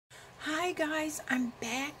Hi guys, I'm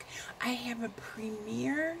back. I have a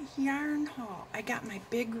Premier yarn haul. I got my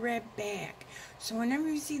big red bag. So whenever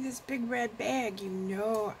you see this big red bag, you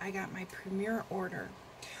know I got my Premier order.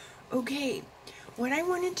 Okay, what I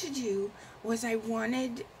wanted to do was I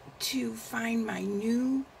wanted to find my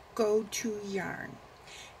new go-to yarn.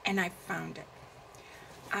 And I found it.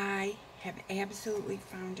 I have absolutely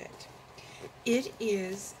found it. It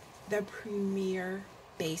is the Premier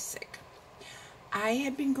Basix. I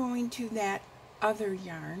had been going to that other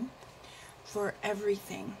yarn for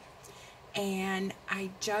everything, and I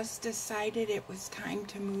just decided it was time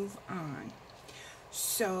to move on.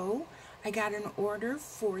 So I got an order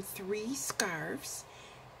for 3 scarves,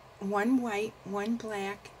 1 white, 1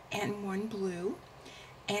 black, and 1 blue,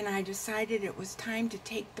 and I decided it was time to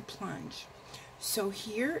take the plunge. So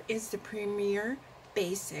here is the Premier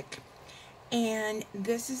Basix, and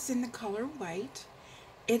this is in the color white.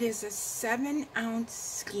 It is a 7-ounce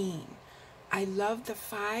skein. I love the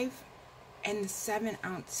 5 and the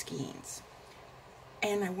 7-ounce skeins.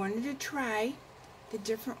 And I wanted to try the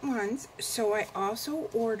different ones, so I also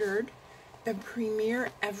ordered the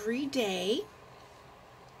Premier Everyday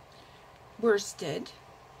Worsted,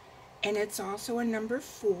 and it's also a number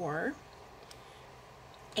 4.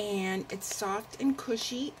 And it's soft and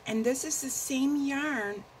cushy, and this is the same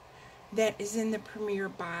yarn that is in the Premier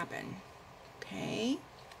bobbin. Okay.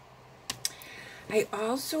 I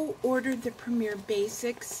also ordered the Premier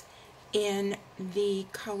Basix in the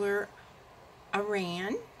color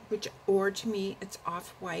Aran, or to me it's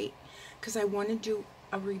off-white, because I want to do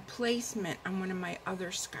a replacement on one of my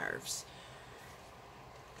other scarves.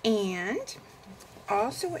 And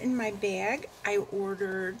also in my bag I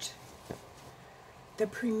ordered the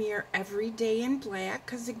Premier Everyday in black,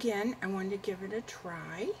 because again I wanted to give it a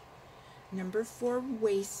try. Number 4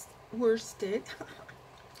 worsted.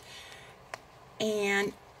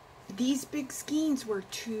 And these big skeins were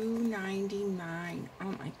 $2.99. Oh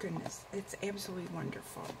my goodness, it's absolutely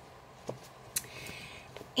wonderful.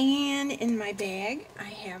 And in my bag, I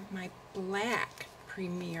have my black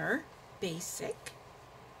Premier Basix,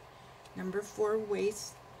 number 4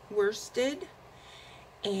 worsted,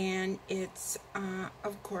 and it's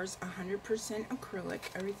of course 100% acrylic.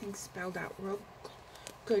 Everything's spelled out real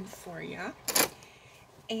good for you.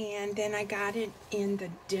 And then I got it in the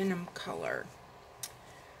denim color.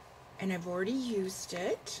 And I've already used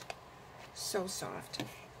it. So soft.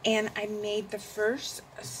 And I made the first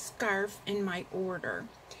scarf in my order.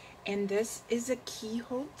 And this is a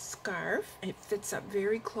keyhole scarf. It fits up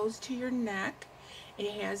very close to your neck. It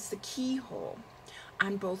has the keyhole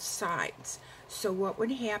on both sides. So what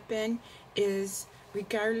would happen is,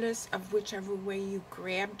 regardless of whichever way you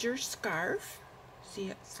grabbed your scarf, see,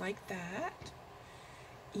 it's like that,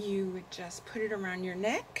 you would just put it around your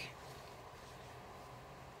neck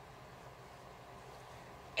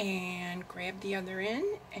and grab the other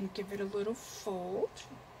end and give it a little fold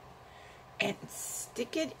and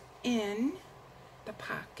stick it in the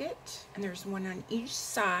pocket, and there's one on each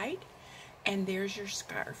side, and there's your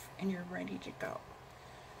scarf, and you're ready to go.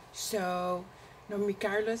 So no,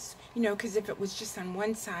 regardless, you know, because if it was just on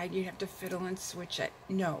one side you'd have to fiddle and switch it.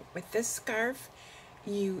 No, with this scarf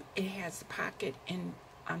it has a pocket in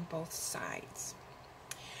on both sides.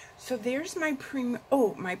 So there's my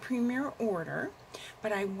Premier order,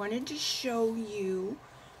 but I wanted to show you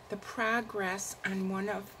the progress on one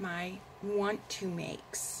of my want to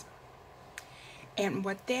makes. And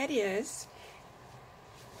what that is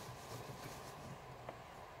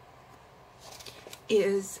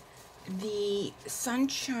the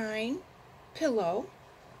sunshine pillow,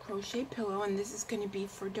 crochet pillow, and this is going to be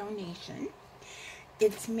for donation.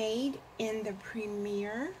 It's made in the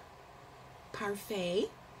Premier Parfait,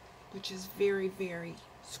 which is very, very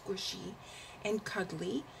squishy and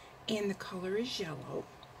cuddly, and the color is yellow.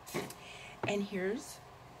 And here's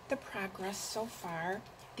the progress so far.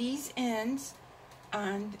 These ends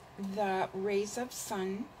on the rays of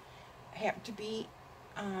sun have to be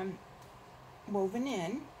woven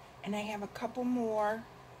in, and I have a couple more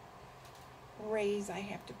rays I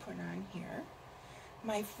have to put on here.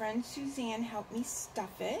 My friend Suzanne helped me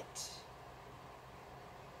stuff it,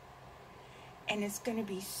 and it's going to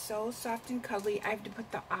be so soft and cuddly. I have to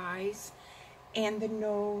put the eyes and the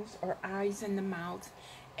nose, or eyes and the mouth,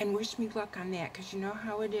 and wish me luck on that, because you know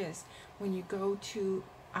how it is when you go to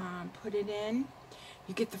put it in.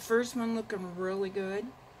 You get the first one looking really good,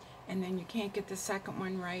 and then you can't get the second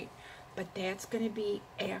one right. But that's going to be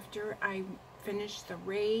after I finish the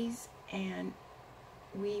rays and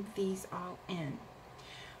weave these all in.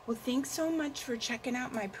 Well, thanks so much for checking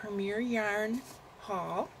out my Premier yarn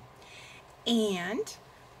haul, and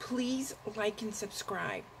please like and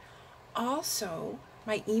subscribe. Also,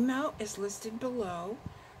 my email is listed below.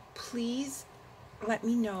 Please let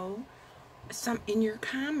me know in your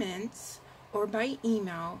comments or by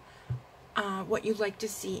email what you'd like to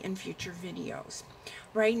see in future videos.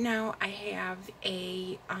 Right now I have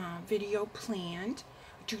a video planned,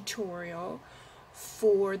 tutorial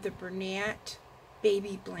for the Bernat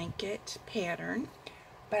baby blanket pattern,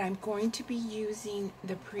 but I'm going to be using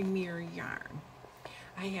the Premier yarn.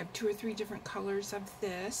 I have 2 or 3 different colors of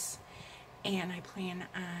this, and I plan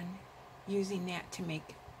on using that to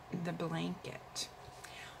make the blanket.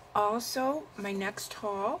 Also, my next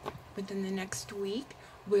haul within the next week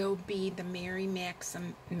will be the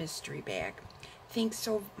MaryMaxim mystery bag. Thanks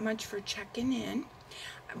so much for checking in.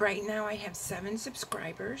 Right now I have 7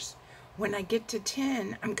 subscribers. When I get to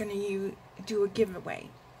 10, I'm going to do a giveaway.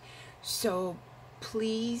 So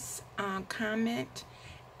please comment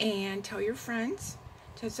and tell your friends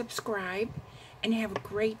to subscribe, and have a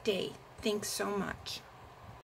great day. Thanks so much.